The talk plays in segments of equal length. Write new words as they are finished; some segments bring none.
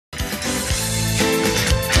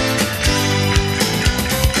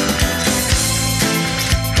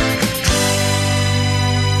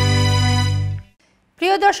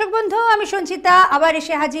দর্শক বন্ধু, আমি সঞ্চিতা আবার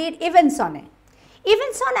এসে হাজির ইভেন্টস অনে।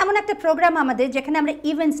 ইভেন্টস অন এমন একটা প্রোগ্রাম আমাদের যেখানে আমরা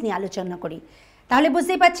ইভেন্টস নিয়ে আলোচনা করি। তাহলে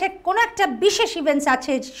বুঝতেই পারছে কোনো একটা বিশেষ ইভেন্টস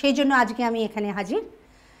আছে, সেই জন্য আজকে আমি এখানে হাজির।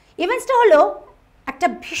 ইভেন্টসটা হলো একটা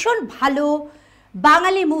ভীষণ ভালো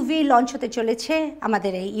বাঙালি মুভি লঞ্চ হতে চলেছে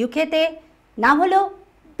আমাদের এই ইউকেতে। নাম হলো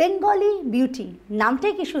বেঙ্গলি বিউটি।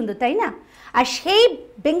 নামটাই কি সুন্দর, তাই না? আর সেই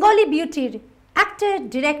Bengali বিউটির actor,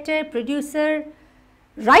 director, producer,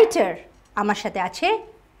 writer আমার সাথে আছে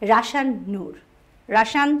Russian Noor.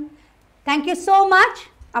 Russian, thank you so much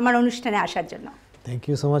আমার অনুষ্ঠানে আসার জন্য। থ্যাংক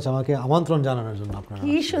ইউ সো মাচ আমাকে আমন্ত্রণ জানানোর জন্য। আপনারা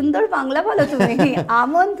কি সুন্দর বাংলা বলো তুমি,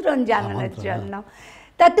 আমন্ত্রণ জানানোর জন্য।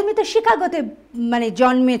 তা তুমি তো শিকাগোতে মানে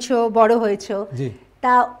জন্মেছো, বড় হয়েছো। জি।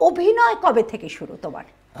 তা অভিনয় কবে থেকে শুরু তোমার?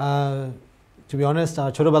 টু বি অনেস্ট,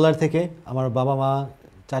 ছোটবেলার থেকে আমার বাবা মা,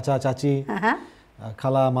 চাচা চাচি,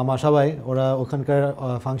 খালা মামা সবাই ওরা ওখানকার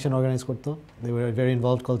ফাংশন অর্গানাইজ করতো। They were very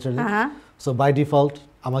involved culturally. So by default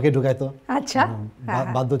আমাকে ঢুকাইতো। আচ্ছা,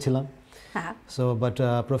 বাধ্য ছিলাম। সো বাট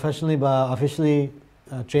প্রফেশনালি বা অফিশিয়ালি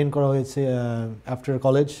ট্রেন করা হয়েছে after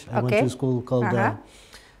college. I went to school called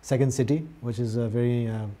Second City, which is a very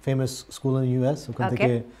famous school in the US. ওখান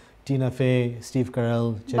থেকে টিনা ফে, স্টিভ কারেল,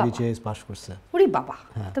 চেরি চেস পাস করছে। ওরে বাবা,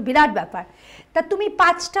 তো বিরাট ব্যাপার। তা তুমি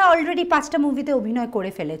অলরেডি পাঁচটা মুভিতে অভিনয়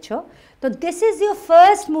করে ফেলেছো। তো this is your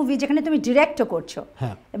first movie যেখানে তুমি ডিরেক্টও করছো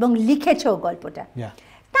এবং লিখেছো গল্পটা।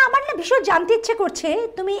 তা আমার না ভীষণ জানতে ইচ্ছে করছে,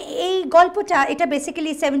 তুমি এই গল্পটা, এটা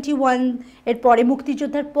বেসিক্যালি 71 এর পরে,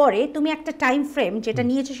 মুক্তিযোদ্ধার পরে তুমি একটা টাইম ফ্রেম যেটা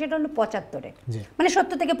নিয়েছো সেটা হলো 75-এ, মানে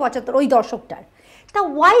 70 থেকে 75 ওই দশকটার। তা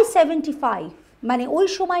ওয়াই 75? মানে ওই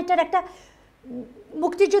সময়টার একটা,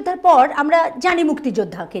 মুক্তিযোদ্ধার পর আমরা জানি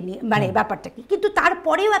মুক্তিযোদ্ধাকে নিয়ে মানে ব্যাপারটা কি, কিন্তু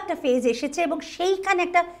তারপরেও একটা ফেজ এসেছে এবং সেইখানে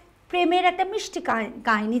একটা প্রেমের একটা মিষ্টি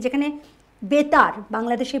কাহিনী, যেখানে বেতার,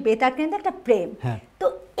 বাংলাদেশে বেতার কেন্দ্রে একটা প্রেম। তো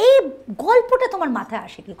এই গল্পটা তোমার মাথায়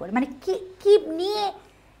আসে কি করে, মানে কি নিয়ে,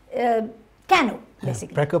 কেন?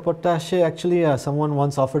 প্রেক্ষাপটটা আসে actually someone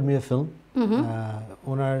once offered me a film.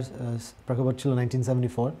 ওনার প্রেক্ষাপট ছিল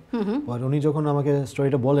 1974। বাট উনি যখন আমাকে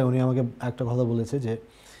স্টোরিটা বলে, উনি আমাকে একটা কথা বলেছে যে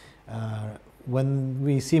when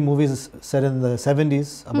we see movies set in the 70s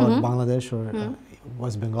about Bangladesh or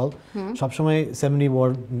West Bengal, সবসময়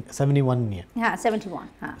 71 নিয়ে। হ্যাঁ, 71।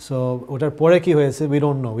 সো ওটার পরে কি হয়েছে we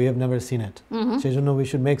don't know, we have never seen it. সেজন্য we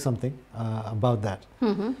should make something about that.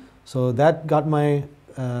 So that got my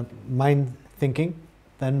mind thinking.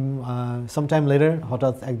 Then sometime later,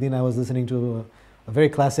 হঠাৎ একদিন I was listening to a very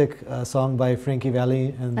classic song by Frankie Valli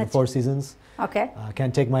and the Four Seasons. Okay.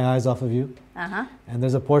 Can't Take My Eyes Off of You. And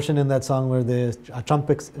there's a portion in that song where there's a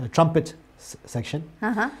trumpet section.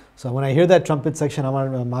 So when I hear that trumpet section, আমার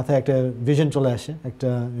মাথায় একটা vision চলে আসে, একটা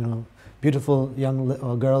beautiful young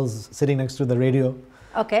girls sitting next to the radio,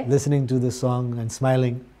 listening to this song and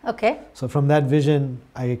smiling. Okay. So from that vision,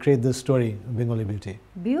 I create this story, Bengali Beauty.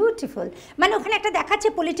 Beautiful. মানে ওখানে একটা দেখাচ্ছে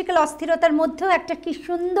পলিটিক্যাল অস্থিরতার মধ্যেও একটা কি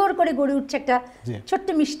সুন্দর করে গড়ে উঠছে একটা ছোট্ট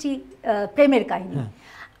মিষ্টি প্রেমের কাহিনী।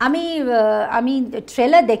 আমি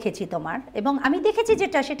ট্রেলার দেখেছি তোমার, এবং আমি দেখেছি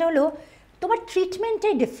সেটা হলো তোমার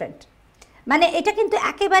ট্রিটমেন্টটাই ডিফারেন্ট। মানে এটা কিন্তু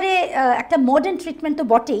একেবারে একটা মডার্ন ট্রিটমেন্ট তো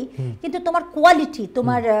বটেই, কিন্তু তোমার কোয়ালিটি,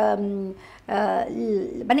 তোমার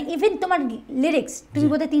মানে ইভেন তোমার লিরিক্স, তুমি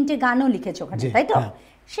বোধহয় 3টে গানও লিখেছো ওখানে, তাই তো?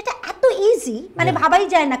 সেটা এত ইজি, মানে ভাবাই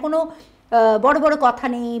যায় না, কোনো বড় বড় কথা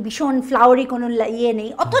নেই, ভীষণ ফ্লাওয়ারি কোনো ইয়ে নেই,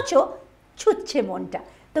 অথচ ছুটছে মনটা।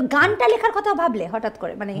 তো গানটা লেখার কথা ভাবলে হঠাৎ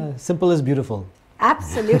করে, মানে simple is beautiful.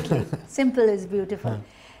 Absolutely, simple is beautiful.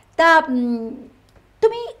 তা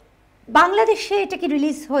তুমি বাংলাদেশে এটা কি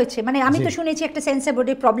রিলিজ হয়েছে? মানে আমি তো শুনেছি একটা সেন্সর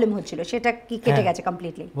বোর্ডের প্রবলেম হচ্ছিল, সেটা কি কেটে গেছে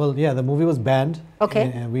completely? Well, yeah, the movie was banned. Okay.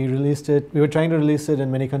 We released it. We were trying to release it in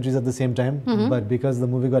many countries at the same time, but because the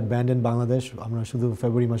movie got banned in Bangladesh, আমরা শুধু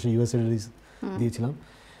ফেব্রুয়ারি মাসে USA release দিয়েছিলাম।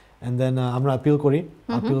 And then আমরা appeal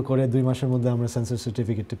করে 2 মাসের মধ্যে আমরা sensor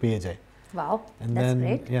সার্টিফিকেটটা পেয়ে যাই। Wow, and that's then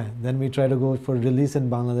great. Then we try to go for release in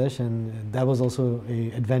Bangladesh, and that was also a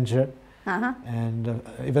adventure. And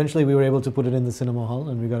eventually we were able to put it in the cinema hall,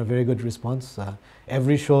 and we got a very good response.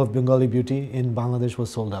 Every show of Bengali Beauty in Bangladesh was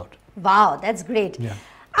sold out. Wow, that's great.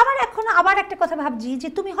 আবার একটা কথা ভাবছি যে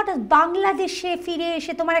তুমি হঠাৎ বাংলাদেশে ফিরে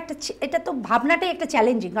এসে তোমার একটা, এটা তো ভাবনাটাই একটা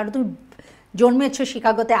চ্যালেঞ্জিং, কারণ তুমি জন্মেছো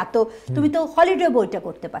শিকাগোতে, এত তুমি তো হলিডে বইটা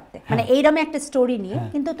করতে পারতে, মানে এইরকম একটা স্টোরি নিয়ে,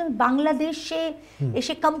 কিন্তু তুমি বাংলাদেশে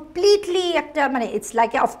এসে কমপ্লিটলি একটা, মানে it's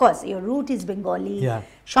like of course your root is Bengali,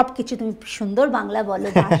 সবকিছু তুমি সুন্দর বাংলা বলো,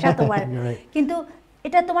 ভাষা তোমার, কিন্তু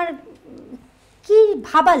এটা তোমার কি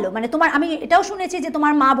ভাবালো? মানে তোমার, আমি এটাও শুনেছি যে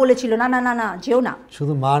তোমার মা বলেছিল না না না না যেও না।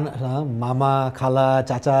 শুধু মা, মামা, খালা,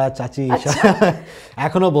 চাচা, চাচি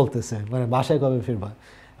এখনো বলতেছে, মানে বাসায় কবে ফিরবা।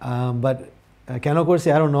 বাট কেন করছি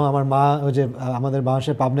আর নো, আমার মা ওই যে আমাদের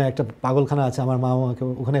বাংলাদেশের পাবনায় একটা পাগলখানা আছে, আমার মা আমাকে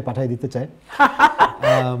ওখানে পাঠিয়ে দিতে চায়।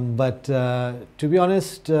 But to be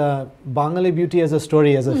honest, Bengali Beauty as a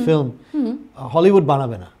story, as a film, Hollywood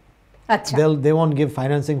banabe na. They won't give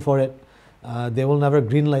financing for it. They will never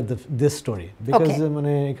greenlight this story because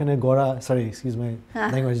mane ekhane gora, sorry, excuse my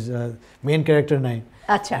language, main character nai.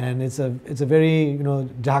 And it's a very, you know,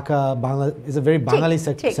 Dhaka Bangla, it's a very Bengali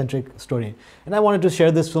centric story, and I wanted to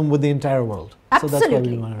share this film with the entire world. So that's why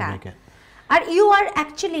we wanted to make it. Are you R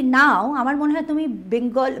actually নাও আমার মনে হয় তুমি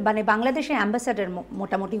বেঙ্গল মানে বাংলাদেশের ambassador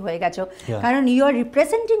মোটামুটি হয়ে গেছো, কারণ you R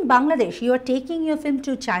representing Bangladesh, you are taking your film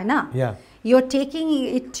two China, you are taking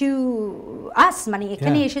it to us, মানে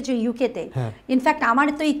এখানে এসেছো ইউকেতে। ইনফ্যাক্ট আমার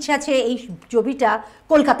তো ইচ্ছা আছে এই ছবিটা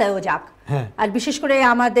কলকাতায়ও যাক, আর বিশেষ করে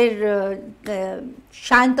আমাদের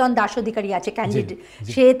সায়ন্তন দাস অধিকারী আছে ক্যান্ডিড,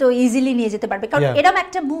 সে তো ইজিলি নিয়ে যেতে পারবে, কারণ এরকম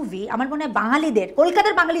একটা মুভি আমার মনে হয় বাঙালিদের,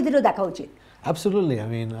 কলকাতার বাঙালিদেরও দেখা উচিত। Absolutely. I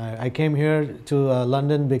mean, I came here to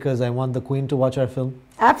London because I want the Queen to watch our film.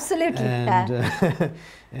 Absolutely.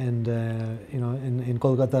 And you know, in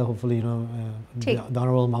Kolkata, hopefully, you know, the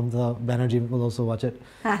Honorable Mamata Banerjee will also watch it,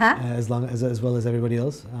 as well as everybody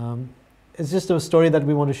else. It's just a story that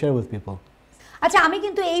we want to share with people. আচ্ছা, আমি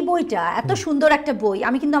কিন্তু এই বইটা এত সুন্দর একটা বই,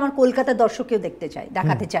 আমি কিন্তু আমার কলকাতার দর্শককেও দেখতে চাই,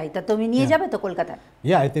 দেখাতে চাই, তা তুমি নিয়ে যাবে তো Kolkata?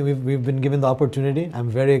 Yeah, I think we've been given the opportunity. I'm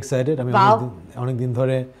very excited. I mean, অনেক দিন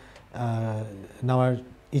ধরে নেওয়ার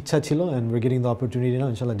ইচ্ছা ছিল, and we're getting the opportunity now.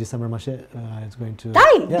 Inshallah, December মাসে it's going to.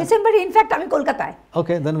 তাই ডিসেম্বরে ইনফ্যাক্ট আমি কলকাতায়।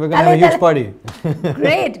 Okay, then we're going to have a huge party.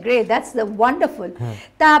 Great, that's the wonderful.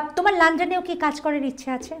 তা তোমার লন্ডনেও কি কাজ করার ইচ্ছা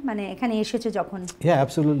আছে, মানে এখানে এসেছো যখন? Yeah,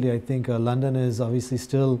 absolutely. I think London is obviously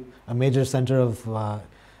still a major center of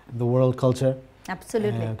the world culture.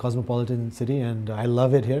 Absolutely. Cosmopolitan city, and I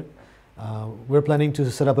love it here. We're planning to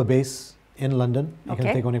set up a base in London. এখান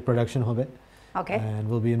থেকে অনেক production হবে. Okay. And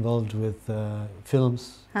we'll be involved with films,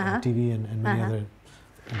 TV, and many other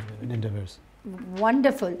endeavors.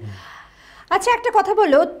 Wonderful. আচ্ছা, একটা কথা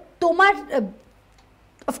বলো, তোমার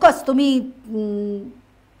of course তুমি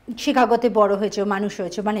শিকাগোতে বড় হয়েছো, মানুষ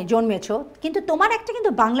হয়েছো, মানে জন্মেছো, কিন্তু তোমার একটা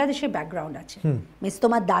কিন্তু বাংলাদেশের ব্যাকগ্রাউন্ড আছে। মিস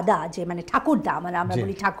তোমার দাদা, যে মানে ঠাকুরদা, মানে আমরা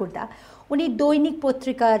বলি ঠাকুরদা, উনি দৈনিক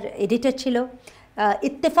পত্রিকার এডিটর ছিল,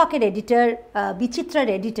 ইত্তেফাকের এডিটর, বিচিত্রার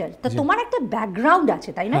এডিটর। তো তোমার একটা ব্যাকগ্রাউন্ড আছে,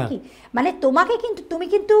 তাই না কি? মানে তোমাকে কিন্তু, তুমি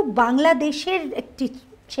কিন্তু বাংলাদেশের একটি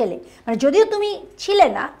ছেলে, মানে যদিও তুমি ছিলে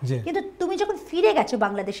না, কিন্তু তুমি যখন ফিরে গেছো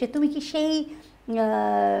বাংলাদেশে, তুমি কি সেই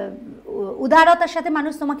উদারতার সাথে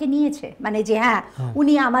মানুষ তোমাকে নিয়েছে, মানে যে হ্যাঁ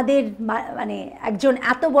উনি আমাদের মানে একজন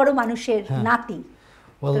এত বড় মানুষের নাতি,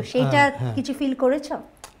 তো সেইটা কিছু ফিল করেছো?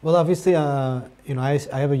 Well, obviously, you know,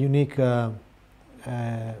 I have a unique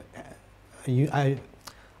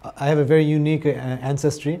I have a very unique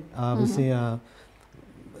ancestry. Obviously,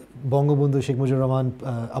 Bangabandhu Sheikh Mujibur Rahman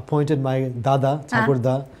appointed my dada,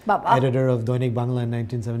 Thakurda, editor of Doinik Bangla in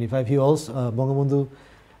 1975. He also, Bangabandhu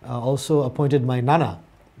also appointed my nana.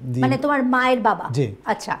 মানে তোমার মায়ের বাবা? জি।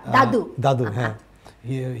 আচ্ছা, দাদু। দাদু, হ্যাঁ।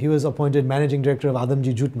 He was appointed managing director of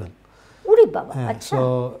Adamji Jute Mill. উরি বাবা, আচ্ছা। So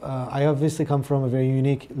I obviously come from a very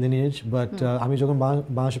unique lineage, but আমি যখন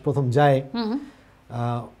বাংলাদেশে প্রথম যাই,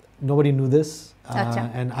 nobody knew this,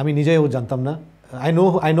 and আমি নিজেও জানতাম না।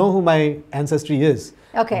 I know who my ancestry is,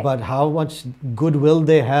 but how much goodwill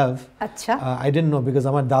they have, I didn't know, because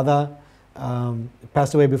আমার দাদা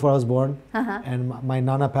passed away before I was born, and my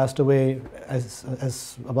nana passed away as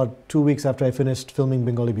about 2 weeks after I finished filming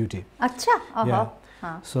Bengali Beauty. Acha,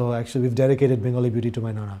 So actually we've dedicated Bengali Beauty to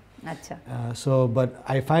my nana. Acha. So but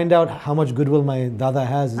I find out how much goodwill my dada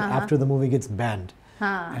has after the movie gets banned.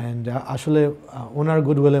 And আসলে ওনার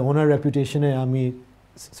গুডউইলে, ওনার রেপুটেশনে আমি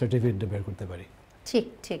certificate বের করতে পারি। ঠিক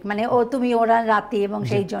ঠিক, মানে ও তুমি ওরা রাতে, এবং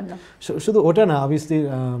সেই জন্য শুধু ওটা না, অবভিয়াসলি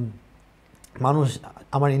মানুষ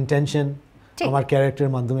আমার ইন্টেনশন, আমার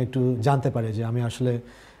ক্যারেক্টারের মাধ্যমে একটু জানতে পারে যে আমি আসলে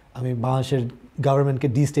বাংলাদেশের গভর্নমেন্টকে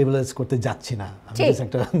ডিস্টেবিলাইজ করতে যাচ্ছি না, আমি জাস্ট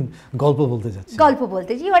একটা গল্প বলতে যাচ্ছি। গল্প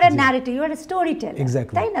বলতে, you R a narrative, you R a story teller,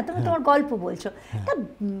 তাই না? তুমি তোমার গল্প বলছো। তা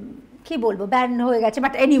কি বলবো, ব্যান হয়ে গেছে,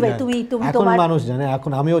 বাট এনিওয়ে তুমি তোমার মানুষ জানে,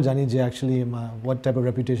 এখন আমিও জানি যে actually what type of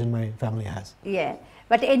reputation my family has.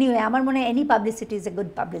 But anyway আমার মনে হয় any publicity is a good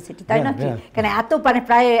publicity, তাই না কি? কারণ এত মানে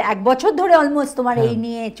প্রায় 1 বছর ধরে অলমোস্ট তোমার এই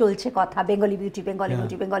নিয়ে চলছে কথা, Bengali beauty, Bengali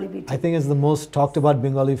beauty, Bengali beauty. I think it's the most talked about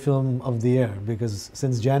Bengali film of the year, because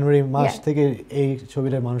since January মাস থেকে এই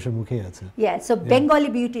ছবিটা মানুষের মুখেই আছে। So Bengali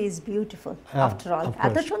beauty is beautiful after all.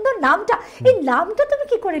 এত সুন্দর নামটা, এই নামটা তুমি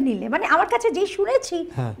কি করে নিলে? মানে আমার কাছে যে শুনেছি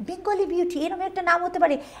বেঙ্গলি বিউটি, এরকম একটা নাম হতে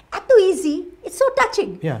পারে, এত ইজি, ইটস সো টাচিং,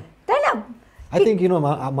 তাই না? I think, you know,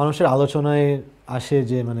 মানুষের আলোচনায় আসে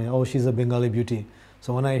যে মানে ও she is a Bengali beauty, So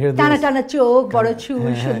when I hear this, টানা টানা চোখ, বড় চুল,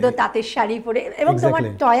 সুন্দর তাঁতের শাড়ি পরে, এবং তোমার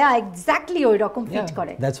টয়া এক্স্যাক্টলি ওই রকম ফিট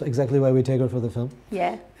করে। That's exactly why we take her for the film.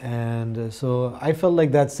 Yeah. And so I felt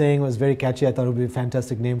like that saying was very catchy. I thought it would be a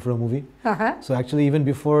fantastic name for a movie. So actually, even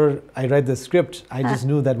before I write the script, I just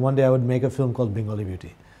knew that one day I would make a film called Bengali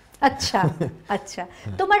Beauty. আচ্ছা আচ্ছা,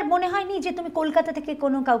 তোমার মনে হয়নি যে তুমি কলকাতা থেকে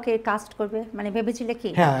কোনো কাউকে কাস্ট করবে, মানে ভেবেছিলে কি?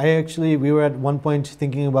 Yeah, we were at one point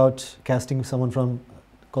thinking about casting someone from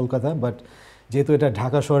Kolkata, but যেহেতু এটা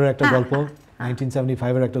ঢাকা শহরের একটা গল্প,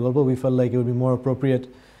 1975 এর একটা গল্প, we felt like it would be more appropriate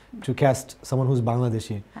to cast someone who's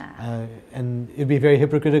Bangladeshi. And it'd be very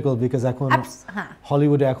hypocritical because এখন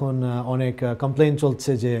হলিউডে এখন অনেক কমপ্লেইন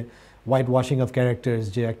চলছে যে হোয়াইট ওয়াশিং অফ ক্যারেক্টার্স,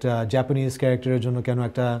 যে একটা জাপানিজ ক্যারেক্টারের জন্য কেন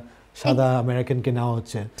একটা সাদা আমেরিকানকে নেওয়া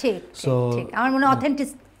হচ্ছে। ঠিক ঠিক, আমার মনে অথেন্টিক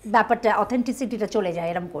ব্যাপারটা, অথেন্টিসিটিটা চলে যায়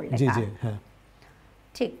এরকম করলে। জি জি, হ্যাঁ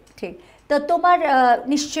ঠিক ঠিক। তো তোমার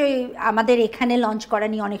নিশ্চয়ই আমাদের এখানে লঞ্চ করা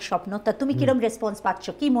নিয়ে অনেক স্বপ্ন, তা তুমি কিরকম রেসপন্স পাচ্ছ,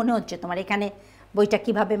 কি মনে হচ্ছে তোমার এখানে বইটা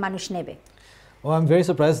কিভাবে মানুষ নেবে? Oh, I'm very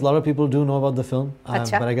surprised. A lot of people do know about the film,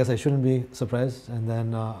 but I guess I shouldn't be surprised. And then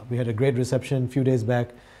we had a great reception a few days back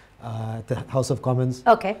at the House of Commons.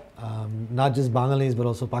 Okay. Not just Bengalis, but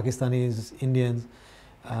also Pakistanis, Indians,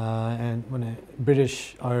 and British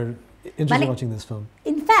are interested in watching this film.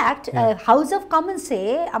 In fact, House of Commons এ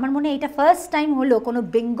আমার মনে হয় এটা first time হলো কোনো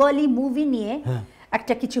Bengali movie নিয়ে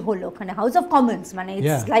একটা কিছু হলো ওখানে, হাউস অফ কমন্স, মানে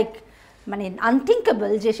ইটস লাইক মানে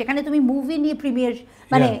আনথিঙ্কেবল যে সেখানে তুমি মুভি নিয়ে প্রিমিয়ার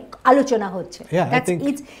মানে আলোচনা হচ্ছে।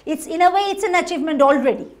 It's in a way it's an achievement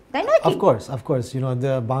already. Of course, you know,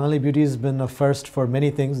 the Bengali Beauty has been a first for many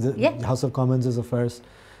things. The House of Commons is a first.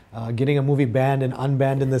 Getting a movie banned and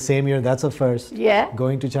unbanned in the same year, that's a first.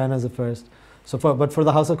 Going to China is a first. So but for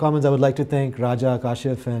the House of Commons, I would like to thank Raja,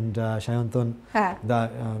 Kashif and Shayantan. That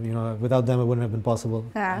you know, without them it wouldn't have been possible.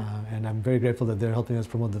 And I'm very grateful that they're helping us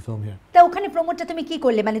promote the film here. তা ওখানে প্রমোটটা তুমি কি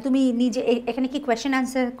করলে, মানে তুমি নিজে এখানে কি কোয়েশ্চেন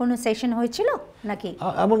আনসার কোনো সেশন হয়েছিল নাকি?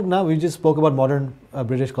 Now we just spoke about modern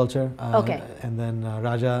British culture. And then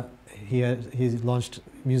Raja, he launched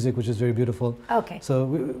music which is very beautiful. So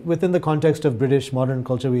within the context of British modern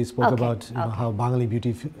culture, we spoke about how Bengali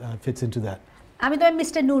Beauty fits into that. আমি তোমায়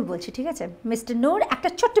mister নূর বলছি, ঠিক আছে? Mister নূর, একটা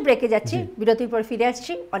ছোট্ট ব্রেকে যাচ্ছি, বিরতির পর ফিরে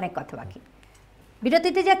আসছি, অনেক কথা বাকি।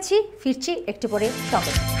 বিরতিতে যাচ্ছি, ফিরছি একটু পরে,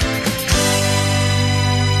 সঙ্গে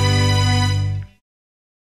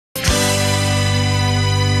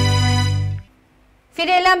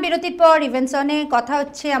ফিরে এলাম বিরতির পর। ইভেন্টসনে কথা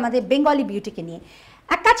হচ্ছে আমাদের বেঙ্গলি বিউটিকে নিয়ে।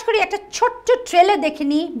 এক কাজ করি, একটা ছোট্ট ট্রেলার দেখে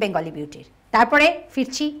নিই বেঙ্গলি বিউটির, তারপরে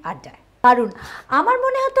ফিরছি আড্ডায়। কারণ আমার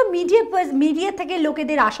মনে হয় তো মিডিয়া থেকে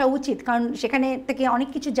লোকেদের আসা উচিত, কারণ সেখানে থেকে অনেক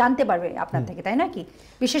কিছু জানতে পারবে আপনার থেকে, তাই না কি?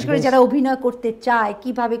 বিশেষ করে যারা অভিনয় করতে চায়,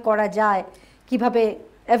 কিভাবে করা যায়, কিভাবে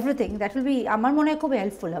এভরিথিং, দ্যাট উইল বি, আমার মনে হয় খুব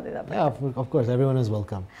হেল্পফুল হবে ব্যাপারটা। Of course, everyone is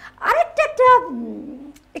welcome. আরেকটা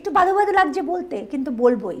একটু বাধা বাধা লাগছে বলতে, কিন্তু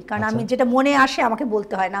বলবোই, কারণ আমি যেটা মনে আসে আমাকে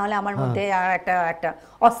বলতে হয়, না হলে আমার মধ্যে আর একটা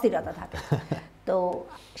অস্থিরতা থাকে। তো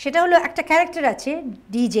সেটা হলো একটা ক্যারেক্টার আছে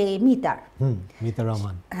ডিজে মিতা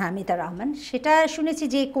রহমান। হ্যাঁ, মিতা রহমান, সেটা শুনেছি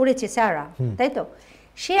যে করেছে সারা, তাই তো?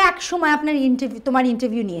 সে এক সময় আপনার তোমার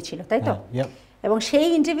ইন্টারভিউ নিয়েছিল, তাই তো? এবং সেই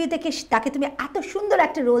ইন্টারভিউ থেকে তাকে তুমি এত সুন্দর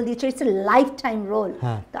একটা রোল দিয়েছো, it's a life time role.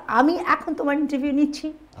 তো আমি এখন তোমার ইন্টারভিউ নিচ্ছি,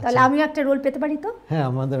 তাহলে আমিও একটা রোল পেতে পারি তো? হ্যাঁ,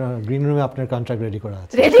 আমাদের গ্রিন রুমে আপনার কন্ট্রাক্ট রেডি করা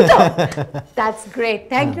আছে। রেডি তো? That's great,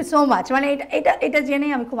 thank you so much. মানে এটা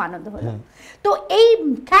জেনেই আমি খুব আনন্দ হলাম। তো এই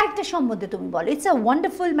ক্যারেক্টার সম্বন্ধে তুমি বলো, ইটস আ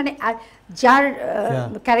ওয়ান্ডারফুল, মানে যার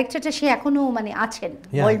ক্যারেক্টারটা সে এখনো মানে আছেন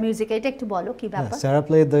ওয়ার্ল্ড মিউজিকে, এটা একটু বলো কি ব্যাপার? সারা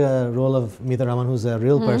played the role of Mita Rahman, who is a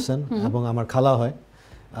real person, এবং আমার খালা হয়।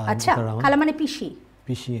 আচ্ছা, খালা মানে পিসি?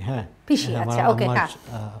 পিসি, হ্যাঁ, পিসি। আচ্ছা, ওকে, হ্যাঁ,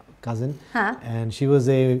 cousin. And she was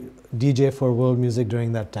a DJ for world music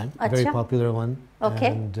during that time, a very popular one.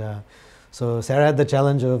 And so Sarah had the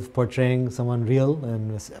challenge of portraying someone real, and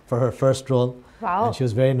for her first role. Wow. And she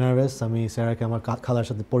was very nervous. আমি সারাকে আমার খালার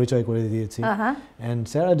সাথে পরিচয় করে দিয়েছি, and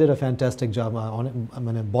Sarah did a fantastic job.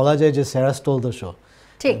 মানে বলা যায় যে Sarah stole the show,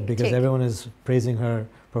 because everyone is praising her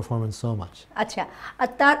performance so much. আচ্ছা, আর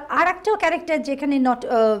তার আরেকটা ক্যারেক্টার যেখানে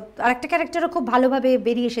আরেকটা ক্যারেক্টারও খুব ভালোভাবে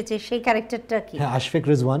বেরিয়ে এসেছে, সেই ক্যারেক্টারটা কি? হ্যাঁ, Ashfiq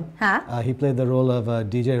Rizwan. He played the role of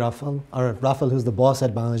DJ Rafal, who's the boss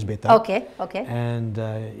at Bangladesh Betar. Okay. And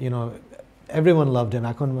you know, everyone loved him.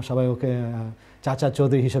 এখন সবাই ওকে চাচা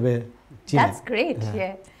চৌধুরী হিসেবে চিনে। That's great.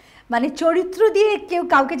 Yeah. মানে চরিত্র দিয়ে কেউ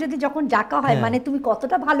কাউকে যদি যখন ডাকা হয়, মানে তুমি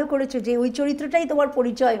কতটা ভালো করেছো যে ওই চরিত্রটাই তোমার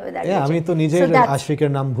পরিচয় হয়ে দাঁড়িয়েছে। আমি তো নিজেই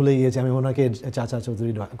আশফিকের নাম ভুলে গিয়েছি, আমি ওনাকে চাচা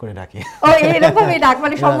চৌধুরী করে ডাকি। ও, এরকমই ডাক,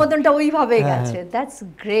 মানে সম্বোধনটা ওইভাবে গেছে। That's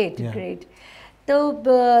great, great. তো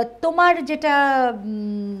তোমার যেটা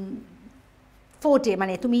ফোর্টে,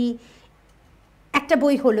 মানে তুমি একটা একটা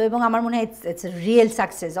বই হলো এবং আমার মনে হয় ইটস রিয়েল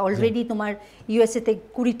সাকসেস অলরেডি তোমার ইউএসএ তে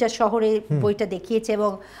 20টা শহরে বইটা দেখিয়েছে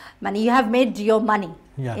এবং মানে you have made your money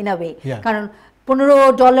in a way কারণ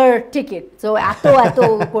 $15 টিকিট তো এত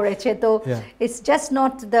করেছে তো ইটস জাস্ট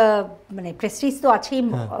নট দ্য মানে প্রেস্টিজ তো আছেই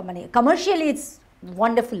মানে কমার্শিয়ালি ইটস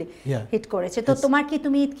ওয়ান্ডারফুলি হিট করেছে তো তোমার কি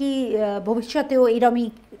তুমি কি ভবিষ্যতেও এরকমই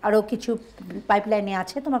আরো কিছু পাইপলাইনে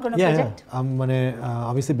আছে তোমার কোনো প্রজেক্ট মানে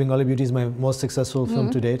obviously Bengali Beauty is my most successful film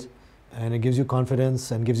to date and it gives you confidence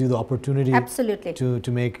and gives you the opportunity absolutely to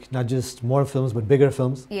make not just more films but bigger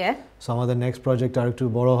films some of the next project are to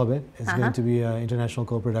boro hobe it's going to be an international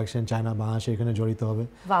co-production China Bangladesh ekhane jorito hobe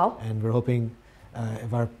wow and we're hoping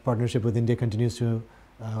if our partnership with India continues to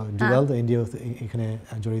do well the India ekhane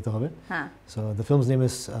jorito hobe so the film's name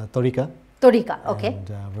is Torika okay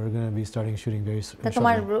and we're going to be starting shooting very soon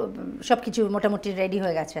তোমার সবকিছু মোটামুটি ready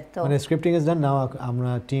হয়ে গেছে তো মানে scripting is done নাও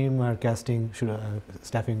আমরা team আর casting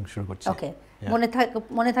stuffing শুরু করছি ওকে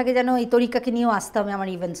মনে থাকে যেন এই তরিকাকে নিয়েও আসতে হবে আমার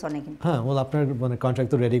ইভেন্টস অনেক হ্যাঁ ওল আপনার মানে কন্ট্রাক্ট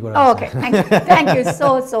তো রেডি করা আছে okay thank you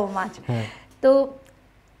so much তো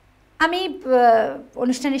আমি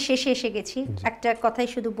অনুষ্ঠানের শেষে এসে গেছি একটা কথাই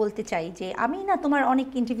শুধু বলতে চাই যে আমি না তোমার অনেক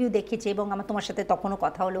ইন্টারভিউ দেখেছি এবং আমার তোমার সাথে তখনও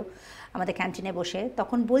কথা হলো আমাদের ক্যান্টিনে বসে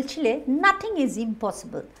তখন বলছিলে নাথিং ইজ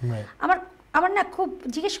ইম্পসিবল আমার না খুব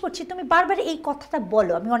জিজ্ঞেস করছি তুমি বারবার এই কথাটা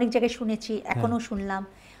বলো আমি অনেক জায়গায় শুনেছি এখনো শুনলাম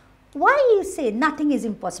why you say nothing is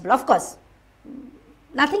impossible of course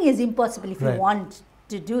nothing is impossible if you want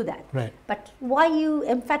to do that but why you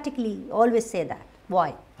emphatically always say that why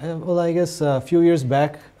well I guess a few years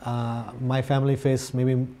back my family faced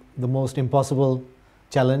maybe the most impossible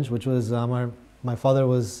challenge which was my father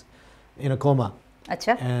was in a coma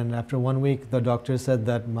and after 1 week the doctor said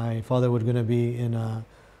that my father was going to be in a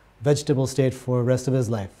vegetable state for the rest of his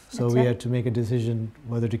life so we had to make a decision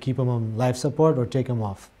whether to keep him on life support or take him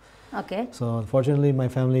off okay so unfortunately my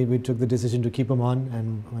family we took the decision to keep him on and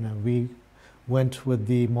when we went with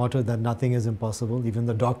the motto that nothing is impossible even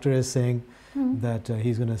the doctor is saying that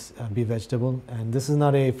he's going to be vegetable and this is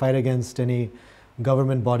not a fight against any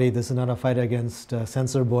government body this is not a fight against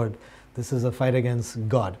censor board this is a fight against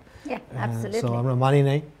God absolutely so amra mani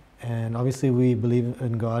nai and obviously we believe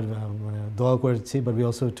in God dua korchi but we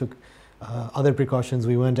also took other precautions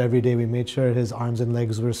we went every day we made sure his arms and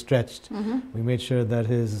legs were stretched we made sure that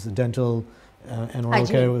his dental and oral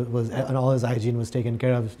care was and all his hygiene was taken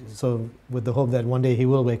care of so with the hope that one day he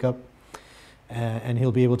will wake up and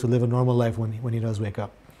he'll be able to live a normal life when he does wake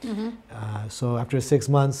up so after 6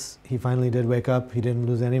 months he finally did wake up he didn't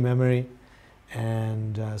lose any memory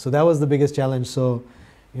and so that was the biggest challenge so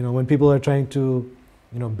you know when people are trying to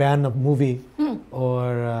ban a movie or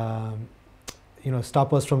stop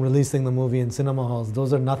us from releasing the movie in cinema halls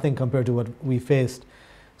those are nothing compared to what we faced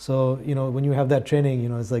so when you have that training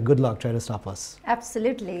it's like good luck try to stop us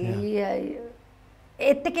absolutely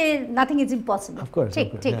এর থেকে nothing is impossible of course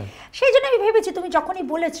ঠিক সেই জন্য আমি ভেবেছি তুমি যখনই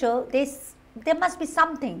বলেছো there must be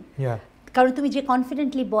something কারণ তুমি যে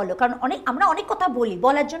কনফিডেন্টলি বলো কারণ আমরা অনেক কথা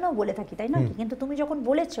বলার জন্য বলে থাকি তাই না কিন্তু তুমি যখন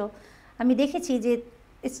বলেছো আমি দেখেছি যে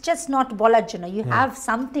it's just not বলার জন্য you have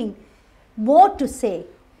something more to say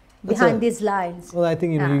behind these lines well I think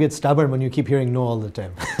you get stubborn when you keep hearing no all the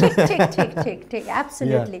time ঠিক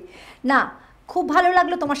absolutely না খুব ভালো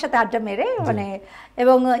লাগলো তোমার সাথে আড্ডা মেরে মানে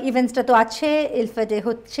এবং ইভেন্টসটা তো আছে ইলফেডে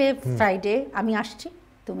হচ্ছে ফ্রাইডে আমি আসছি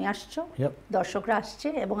তুমি আসছো দর্শকরা আসছে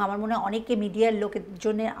এবং আমার মনে হয় অনেকে মিডিয়ার লোকের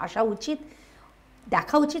জন্য আসা উচিত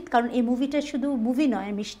দেখা উচিত কারণ এই মুভিটা শুধু মুভি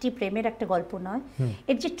নয় মিষ্টি প্রেমের একটা গল্প নয়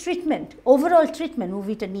এর যে ট্রিটমেন্ট ওভারঅল ট্রিটমেন্ট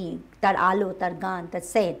মুভিটা নিয়ে তার আলো তার গান তার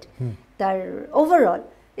সেট তার ওভারঅল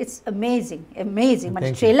ইটস অ্যামেজিং মানে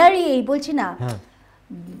ট্রেলারই এই বলছি না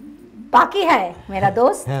বাকি হ্যায় মেরা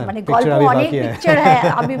দোস্ত মানে গল্প অনেক পিকচার হ্যায়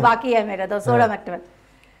আমি বাকি হ্যায় মেরা দোস্ত ওরকম একটা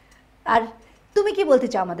আর তুমি কি বলতে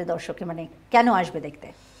চাও আমাদের দর্শককে মানে কেন আসবে দেখতে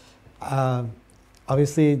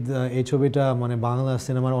obviously এই ছবিটা মানে বাংলা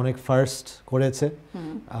সিনেমার অনেক ফার্স্ট করেছে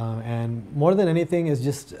and more than anything is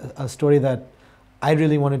just a story that I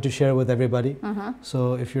really wanted to share with everybody so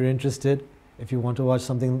if you're interested if you want to watch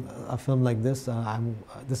something a film like this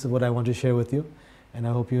this is what I want to share with you and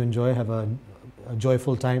I hope you enjoy have a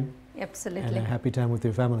joyful time absolutely and a happy time with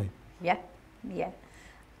your family yeah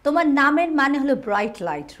তোমার নামের মানে হলো bright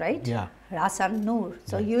light right yeah রাসান Noor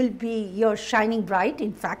so you will be your shining bright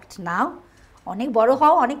in fact now অনেক বড়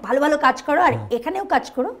হও অনেক ভালো ভালো কাজ করো আর এখানেও কাজ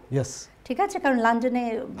করো yes ঠিক আছে কারণ লন্ডনে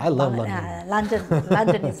I love London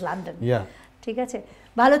London is London yeah ঠিক আছে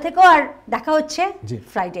ভালো থেকো আর দেখা হচ্ছে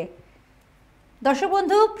ফ্রাইডে দর্শক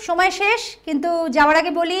বন্ধু সময় শেষ কিন্তু যাওয়ার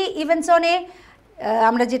আগে বলি ইভেন্টস অনে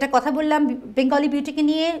আমরা যেটা কথা বললাম বেঙ্গলি বিউটিকে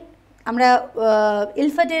নিয়ে আমরা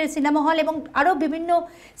ইলফাডের সিনেমা হল এবং আরও বিভিন্ন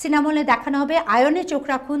সিনেমা হলে দেখানো হবে আয়নে চোখ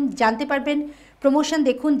রাখুন জানতে পারবেন প্রমোশন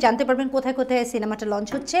দেখুন, জানতে পারবেন কোথায় কোথায় সিনেমাটা লঞ্চ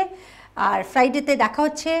হচ্ছে। আর ফ্রাইডেতে দেখা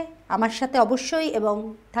হচ্ছে আমার সাথে অবশ্যই, এবং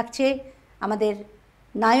থাকছে আমাদের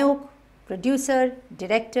নায়ক, প্রডিউসার,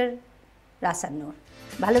 ডিরেক্টর রাসান নূর।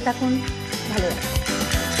 ভালো থাকুন, ভালো রাখুন।